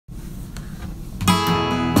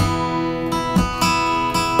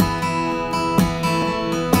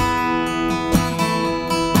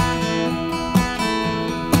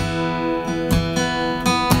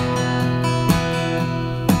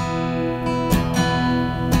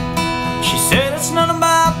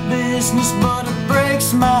niceness, but it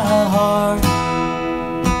breaks my heart.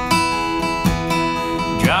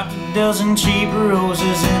 Dropped a dozen cheap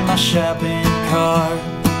roses in my shopping cart.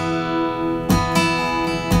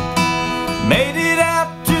 Made it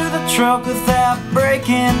out to the truck without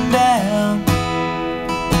breaking down.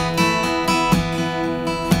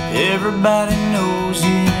 Everybody knows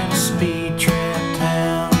you in a speed trap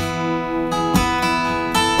town.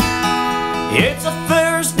 It's a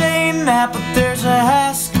Thursday night, but there's a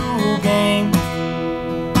high school game.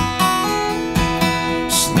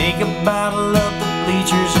 Sneak a bottle up the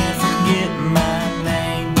bleachers and forget my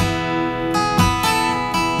name.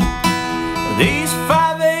 These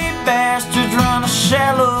 5'8" bastards run a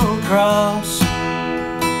shallow cross.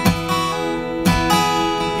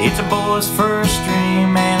 It's a boy's first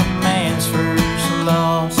dream and a man's first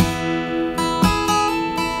loss.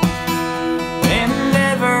 It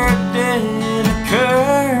never did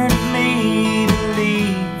occur to me to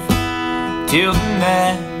leave till the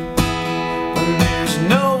night when there's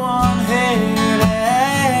no one here to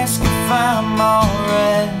ask if I'm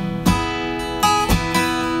alright.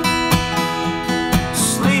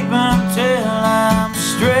 Sleep until I'm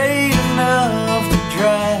straight enough to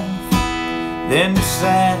drive, then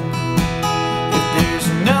decide if there's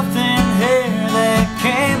nothing here that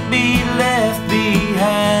can't be left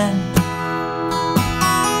behind.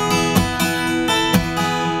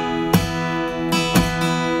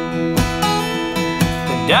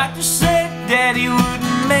 The doctor said Daddy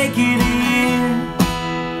wouldn't make it a year,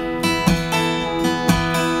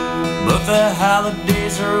 but the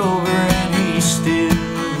holidays are over and he's still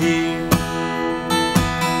here.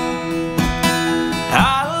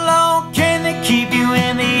 Keep you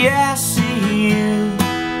in the ICU.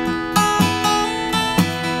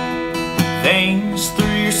 Things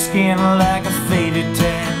through your skin like a faded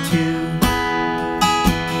tattoo.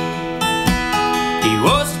 He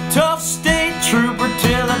was a tough state trooper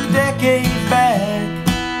till a decade back,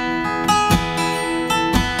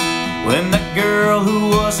 when that girl who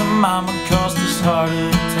was a mama caused his heart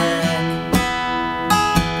attack.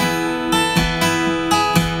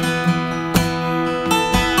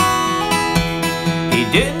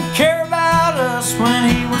 Didn't care about us when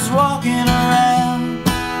he was walking around,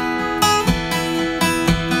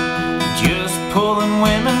 just pulling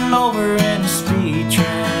women over in a speed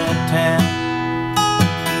trap town.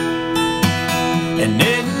 And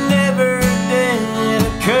it never did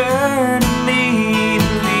occur to me to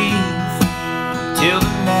leave till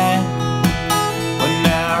the night when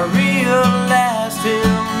I realized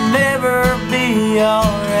he'll never be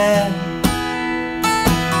alright.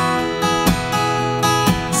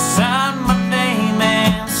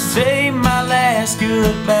 Say my last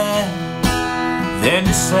goodbye, then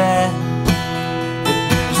decide that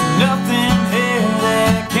there's nothing here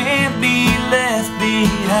that can't be left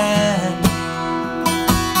behind.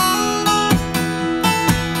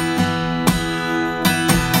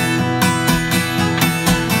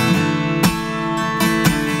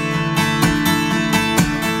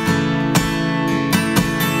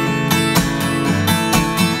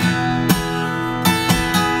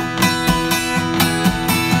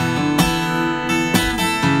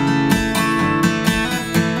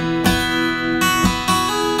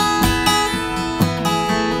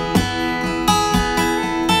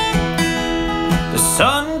 The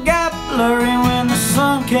sun got blurry when the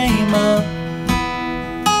sun came up,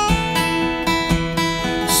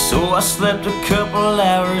 so I slept a couple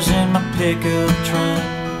hours in my pickup truck.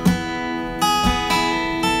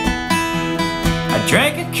 I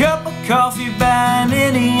drank a cup of coffee by an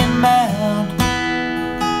Indian mound,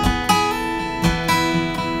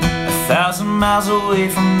 1,000 miles away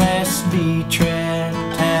from that speed trap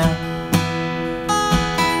town.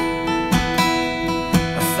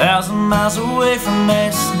 1,000 miles away from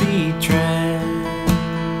that speed trap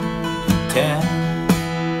town.